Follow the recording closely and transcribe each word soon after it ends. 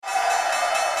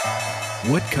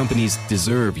What companies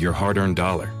deserve your hard-earned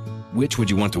dollar? Which would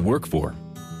you want to work for?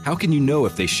 How can you know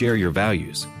if they share your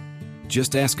values?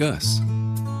 Just ask us.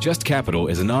 Just Capital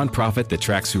is a nonprofit that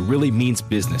tracks who really means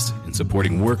business in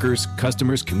supporting workers,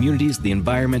 customers, communities, the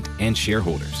environment, and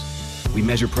shareholders. We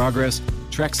measure progress,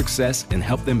 track success, and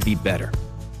help them be better.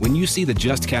 When you see the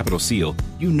Just Capital seal,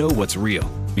 you know what's real,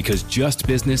 because just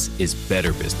business is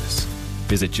better business.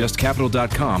 Visit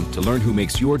justcapital.com to learn who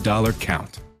makes your dollar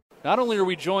count. Not only are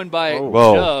we joined by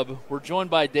Jub, we're joined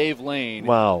by Dave Lane.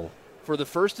 Wow. For the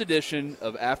first edition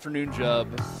of Afternoon Jub.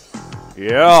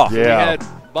 Yeah. We had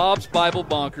Bob's Bible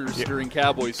Bonkers during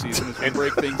Cowboy season as we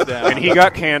break things down. And he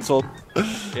got canceled.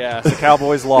 Yeah. The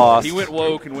Cowboys lost. He went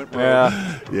woke and went broke.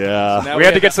 Yeah. So we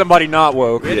had to get somebody not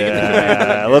woke.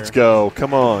 Yeah, let's go.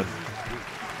 Come on.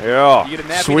 Yeah. You get a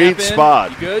nappy Sweet nap in?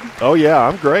 spot. You good? Oh, yeah,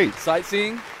 I'm great.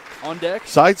 Sightseeing on deck?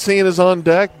 Sightseeing is on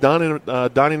deck. Donnie and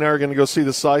I are going to go see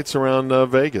the sights around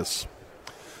Vegas.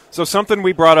 So something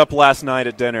we brought up last night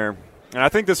at dinner, and I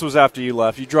think this was after you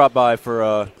left. You dropped by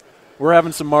for we're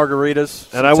having some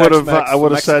margaritas. And I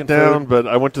would have sat down, but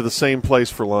I went to the same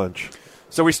place for lunch.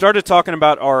 So we started talking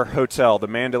about our hotel, the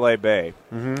Mandalay Bay,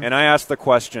 and I asked the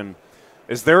question,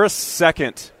 is there a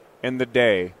second in the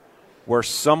day where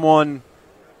someone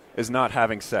is not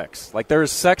having sex? Like there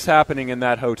is sex happening in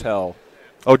that hotel.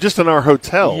 Oh, just in our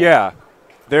hotel? Yeah.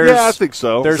 I think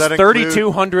so. There's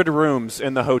 3,200 rooms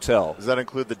in the hotel. Does that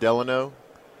include the Delano?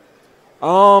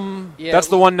 That's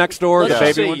the one next door. The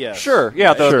baby one. Yes. Sure.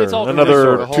 Yeah. It's all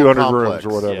another 200 complex. rooms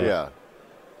or whatever. Yeah.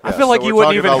 I feel like so you we're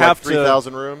wouldn't talking even about have like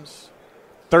 3,000 rooms?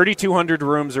 3,200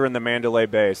 rooms are in the Mandalay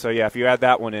Bay. So, yeah, if you add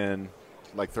that one in.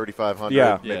 Like 3,500,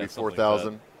 Yeah. maybe Yeah,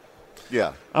 4,000.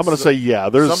 Yeah. I'm going to say, yeah.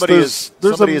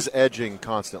 Somebody is edging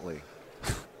constantly.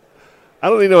 I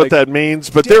don't even know what that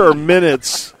means, but there are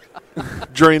minutes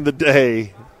during the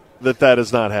day that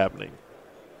is not happening.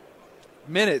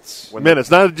 Minutes. Minutes,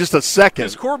 not just a second.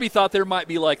 Because Corby thought there might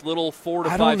be like little 4 to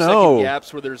 5 don't second know.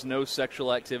 gaps where there's no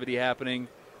sexual activity happening.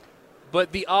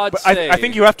 But the odds But say... I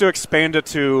think you have to expand it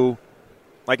to,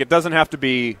 like, it doesn't have to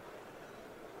be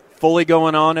fully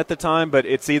going on at the time, but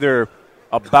it's either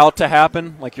about to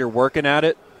happen, like you're working at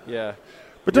it. Yeah.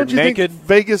 But don't you naked. think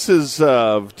Vegas is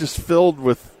just filled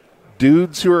with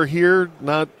dudes who are here?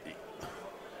 Not,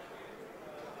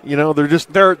 they're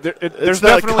just There's it's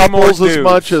not definitely more couples dudes. as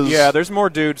much as there's more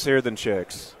dudes here than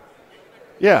chicks.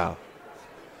 Yeah.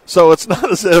 So it's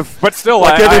not as if, but still,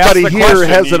 like I everybody asked the here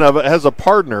question, has a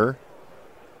partner,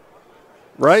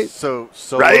 right? So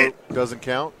solo Right? doesn't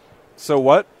count? So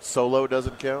what? Solo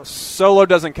doesn't count? Solo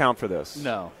doesn't count for this.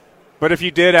 No. But if you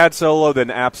did add solo,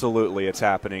 then absolutely it's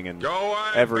happening in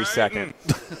every second.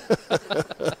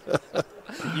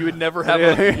 You would never have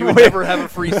a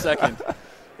free second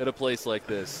at a place like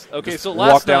this. Okay, so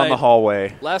walk down the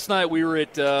hallway. Last night we were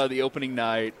at the opening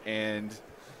night, and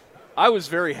I was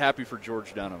very happy for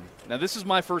George Dunham. Now, this is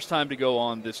my first time to go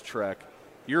on this trek.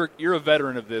 You're a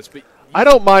veteran of this, but I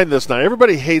don't mind this night.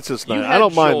 Everybody hates this night. I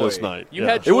don't mind this night. You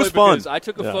had joy. It was fun. Because I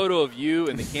took a photo of you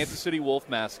and the Kansas City Wolf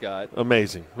mascot.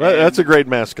 Amazing. That's a great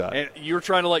mascot. And you were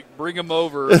trying to bring him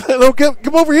over. No, come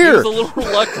over here. He was a little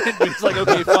reluctant, but he's like,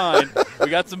 okay, fine. We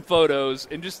got some photos,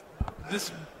 and just this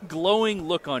glowing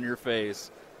look on your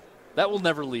face, that will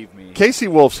never leave me. Casey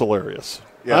Wolf's hilarious.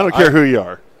 Yeah, I don't care who you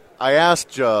are. I asked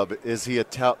Jub, is he a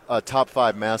top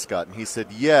 5 mascot? And he said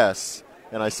yes.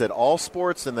 And I said all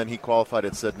sports, and then he qualified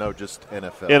and said no, just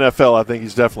NFL. NFL, I think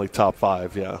he's definitely top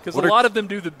 5, yeah. Because a lot of them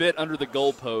do the bit under the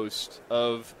goalpost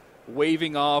of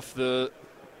waving off the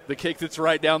kick that's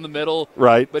right down the middle.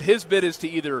 Right. But his bit is to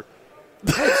either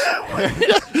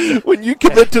when you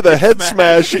commit to the head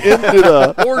smash into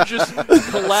the or just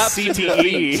collapse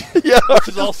CTE, which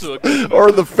is also a good one.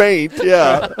 or the feint,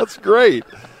 yeah, that's great.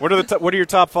 What are your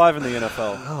top 5 in the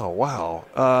NFL? Oh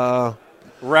wow,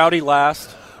 Rowdy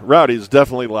last. Rowdy's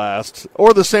definitely last,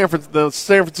 or the San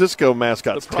Francisco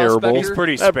mascot's terrible. He's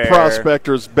pretty that spare.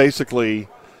 prospector is basically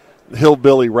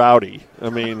hillbilly Rowdy.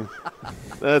 I mean,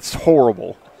 that's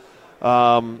horrible.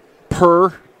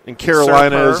 Purr in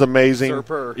Carolina Sir Purr. is amazing. Sir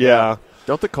Purr, yeah.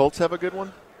 Don't the Colts have a good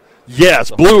one? Yes,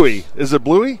 Bluey. Is it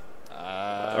Bluey?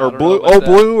 Or Blue? Oh,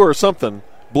 Blue or something.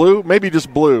 Blue? Maybe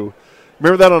just Blue.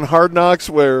 Remember that on Hard Knocks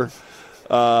where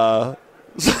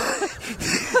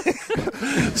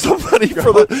somebody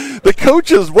for the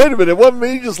coaches, wait a minute, it wasn't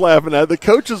me just laughing at it. The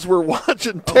coaches were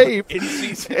watching tape. In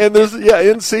season. And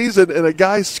in season, and a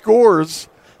guy scores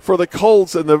for the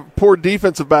Colts, and the poor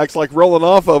defensive back's like rolling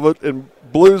off of it, and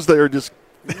Blue's there just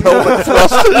pelvic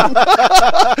thrusting.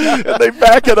 And they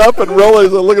back it up and roll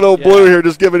it. Look at old Blue here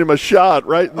just giving him a shot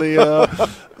right in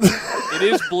the It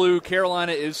is Blue.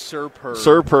 Carolina is Sir Purr.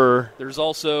 Sir Purr. There's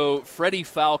also Freddie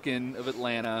Falcon of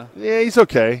Atlanta. Yeah, he's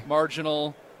okay.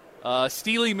 Marginal.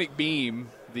 Steely McBeam,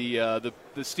 the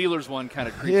Steelers one kind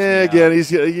of creeps me Again,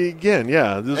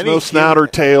 out. There's no snout or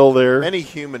tail there. Any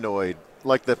humanoid,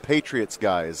 like the Patriots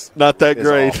guys. Not that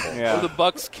great. Or the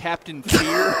Bucks Captain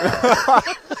Fear.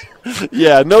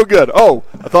 Yeah, no good. Oh,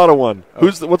 I thought of one.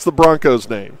 What's the Broncos'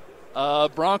 name?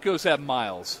 Broncos have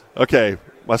Miles. Okay,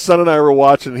 my son and I were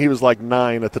watching. He was like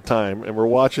 9 at the time, and we're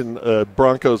watching a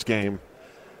Broncos game,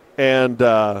 and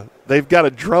they've got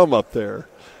a drum up there.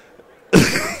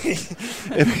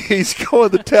 And he's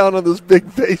going to town on this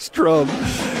big bass drum,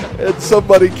 and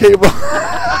somebody came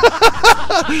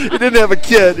up. He didn't have a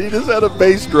kit. He just had a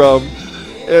bass drum,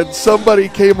 and somebody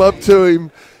came up to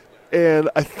him, and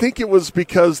I think it was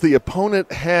because the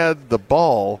opponent had the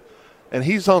ball, and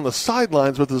he's on the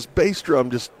sidelines with his bass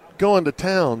drum just going to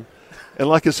town. And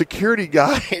like a security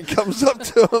guy comes up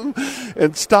to him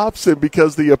and stops him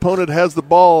because the opponent has the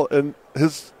ball, and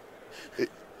his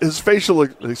facial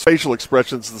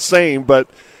expression's the same, but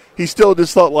he still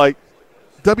just thought like,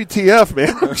 WTF,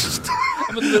 man.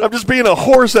 I'm just being a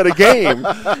horse at a game.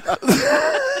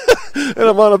 And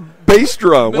I'm on a bass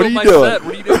drum. What are you doing? What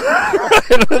are you doing?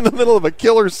 I'm in the middle of a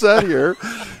killer set here,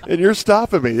 and you're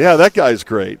stopping me. Yeah, that guy's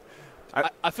great.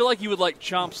 I feel like you would like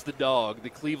Chomps the dog, the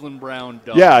Cleveland Brown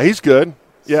dog. Yeah, he's good.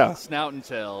 Yeah. Snout and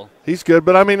tail. He's good.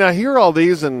 But, I mean, I hear all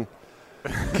these, and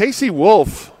Casey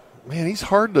Wolf, man, he's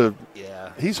hard to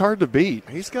beat.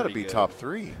 He's got to be top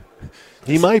 3.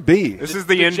 He might be. This is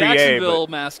the NBA. Jacksonville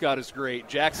mascot is great.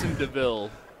 Jackson DeVille.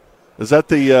 Is that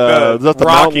the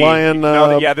mountain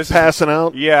lion this passing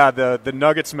out? Yeah, the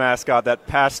Nuggets mascot that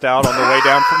passed out on the way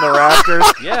down from the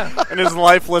rafters. Yeah. And his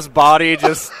lifeless body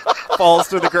just falls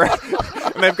to the ground.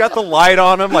 And they've got the light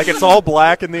on him. Like, it's all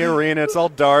black in the arena. It's all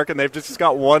dark, and they've just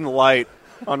got one light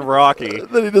on Rocky.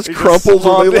 Then he just crumples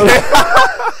when they let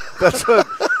him.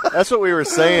 That's what we were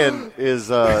saying is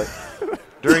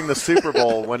during the Super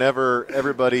Bowl, whenever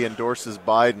everybody endorses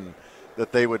Biden,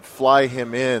 that they would fly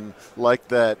him in like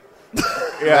that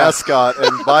mascot,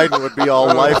 and Biden would be all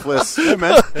lifeless. Hey,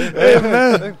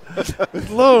 man.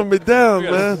 Lower me down,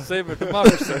 man. Save our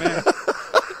democracy, man.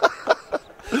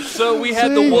 So we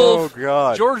had the Wolf. Oh,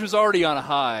 God. George was already on a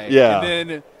high. Yeah. And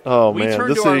then we man.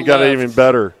 turned This to our thing got left. even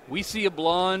better. We see a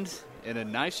blonde in a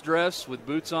nice dress with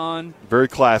boots on. Very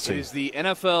It classy. is the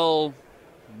NFL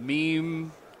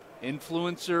meme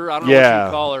influencer. I don't know what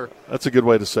you call her. That's a good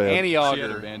way to say Annie it. Auger. She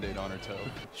had her Band-Aid on her toe.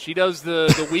 She does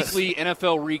the weekly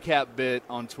NFL recap bit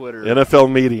on Twitter. NFL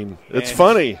meeting. It's And-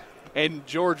 funny. And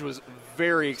George was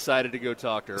very excited to go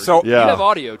talk to her. So- you Yeah. have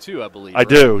audio, too, I believe. I right?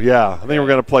 do, yeah. I think we're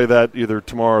going to play that either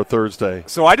tomorrow or Thursday.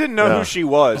 So I didn't know Yeah. who she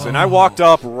was, and I walked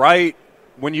up right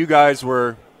when you guys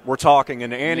were talking,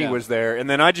 and Annie was there. And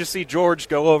then I just see George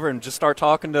go over and just start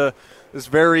talking to this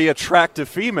very attractive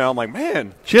female. I'm like,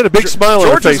 man. She had a big smile on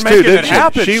her George is face, too, making didn't it she?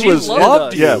 happen. She She was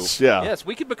loved you. Yes, yeah. Yes,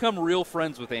 we could become real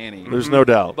friends with Annie. There's no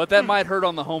doubt. But that might hurt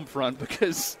on the home front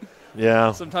because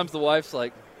Yeah. sometimes the wife's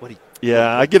like, what do you...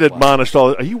 Yeah, I get admonished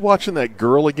all. Are you watching that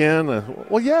girl again?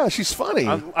 Well, yeah, she's funny.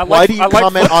 Why do you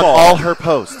comment on all her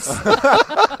posts?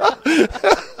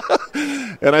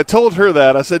 And I told her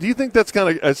that. I said, "Do you think that's kind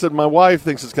of?" I said, "My wife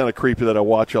thinks it's kind of creepy that I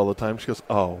watch all the time." She goes,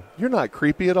 "Oh, you're not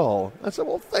creepy at all." I said,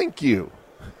 "Well, thank you,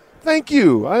 thank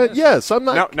you." Yes, I'm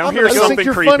not. Now I here's think something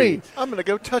you're creepy. funny. I'm going to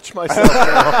go touch myself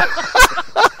now.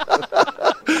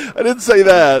 I didn't say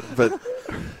that, but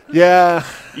yeah.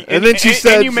 And then she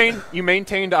said, and you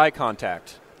maintained eye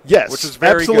contact. "Yes, which is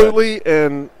very absolutely."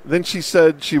 And then she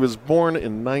said she was born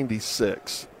in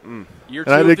 '96. You're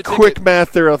And I two did of the quick ticket.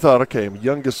 math there. I thought, okay, my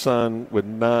youngest son would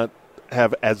not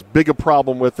have as big a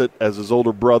problem with it as his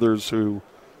older brothers who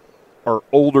are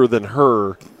older than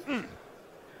her.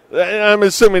 And I'm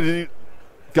assuming,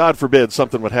 God forbid,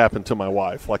 something would happen to my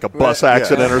wife, like a bus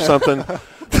accident or something.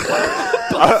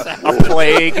 A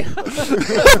plague.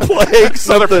 Plague,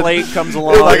 something. Another plague comes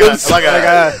along. like a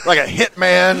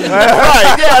hitman.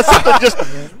 Right, yeah, something just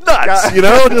nuts, you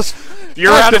know, just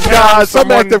You're act out of of town, God, some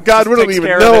someone act of God we don't takes even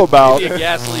care of know it. about. Be a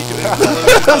gas leak in the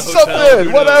hotel, Something,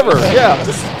 who whatever, knows?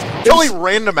 yeah. Totally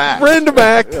random act. Random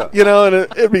act, you know, and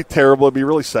it'd be terrible. It'd be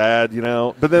really sad, you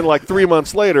know. But then, like 3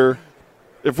 months later,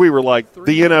 if we were like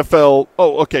the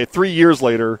NFL, 3 years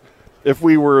later, if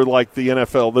we were like the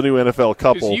NFL, the new NFL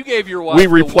couple, you gave your wife we the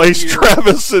replaced 1 year-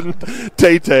 Travis and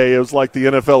Tay-Tay. It was like the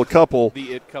NFL couple.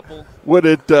 The it couple. Would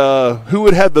it? Who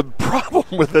would have the problem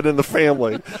with it in the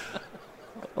family?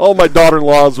 All my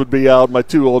daughter-in-laws would be out, my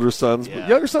 2 older sons. Yeah. But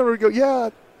younger son would go, yeah,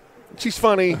 She's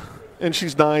funny, and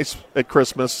she's nice at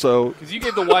Christmas. So because you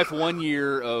gave the wife 1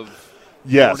 year of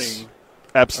yes, mourning,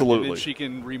 absolutely, and then she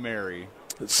can remarry.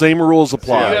 Same rules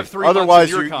apply. So you have 3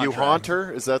 Otherwise, months of your you contract. haunt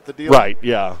her? Is that the deal? Right,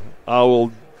 yeah. I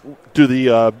will do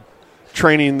the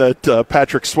training that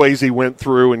Patrick Swayze went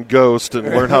through in Ghost and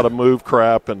learn how to move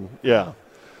crap, and yeah.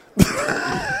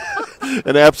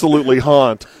 And absolutely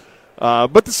haunt.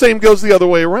 But the same goes the other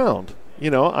way around.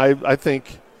 I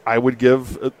think I would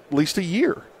give at least a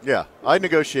year. Yeah, I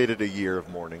negotiated a year of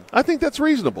mourning. I think that's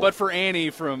reasonable. But for Annie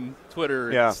from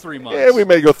Twitter, Yeah. it's 3 months. Yeah, we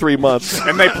may go 3 months.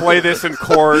 And they play this in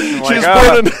court. And She's like,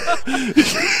 born in,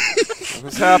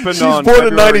 this happened she's on born in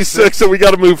February 96, so we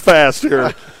got to move fast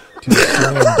here. To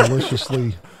slam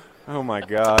deliciously. Oh, my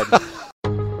God.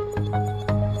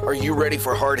 Are you ready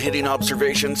for hard-hitting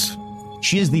observations?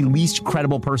 She is the least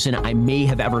credible person I may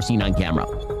have ever seen on camera.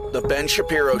 The Ben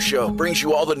Shapiro Show brings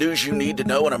you all the news you need to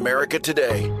know in America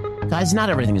today. Guys, not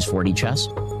everything is 4D chess.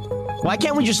 Why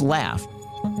can't we just laugh?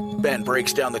 Ben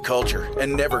breaks down the culture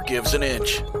and never gives an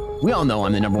inch. We all know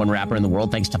I'm the #1 rapper in the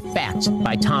world thanks to Facts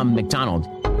by Tom McDonald.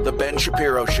 The Ben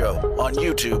Shapiro Show on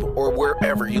YouTube or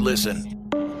wherever you listen.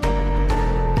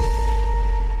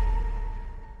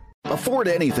 Afford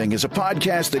Anything is a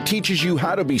podcast that teaches you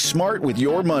how to be smart with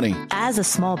your money. As a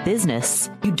small business,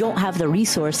 you don't have the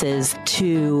resources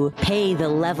to pay the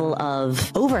level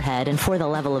of overhead and for the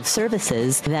level of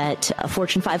services that a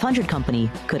Fortune 500 company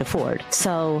could afford.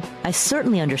 So I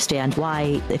certainly understand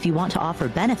why, if you want to offer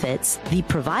benefits, the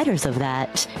providers of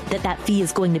that fee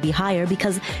is going to be higher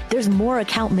because there's more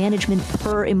account management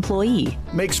per employee.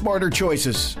 Make smarter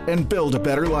choices and build a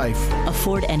better life.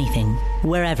 Afford Anything,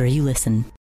 wherever you listen.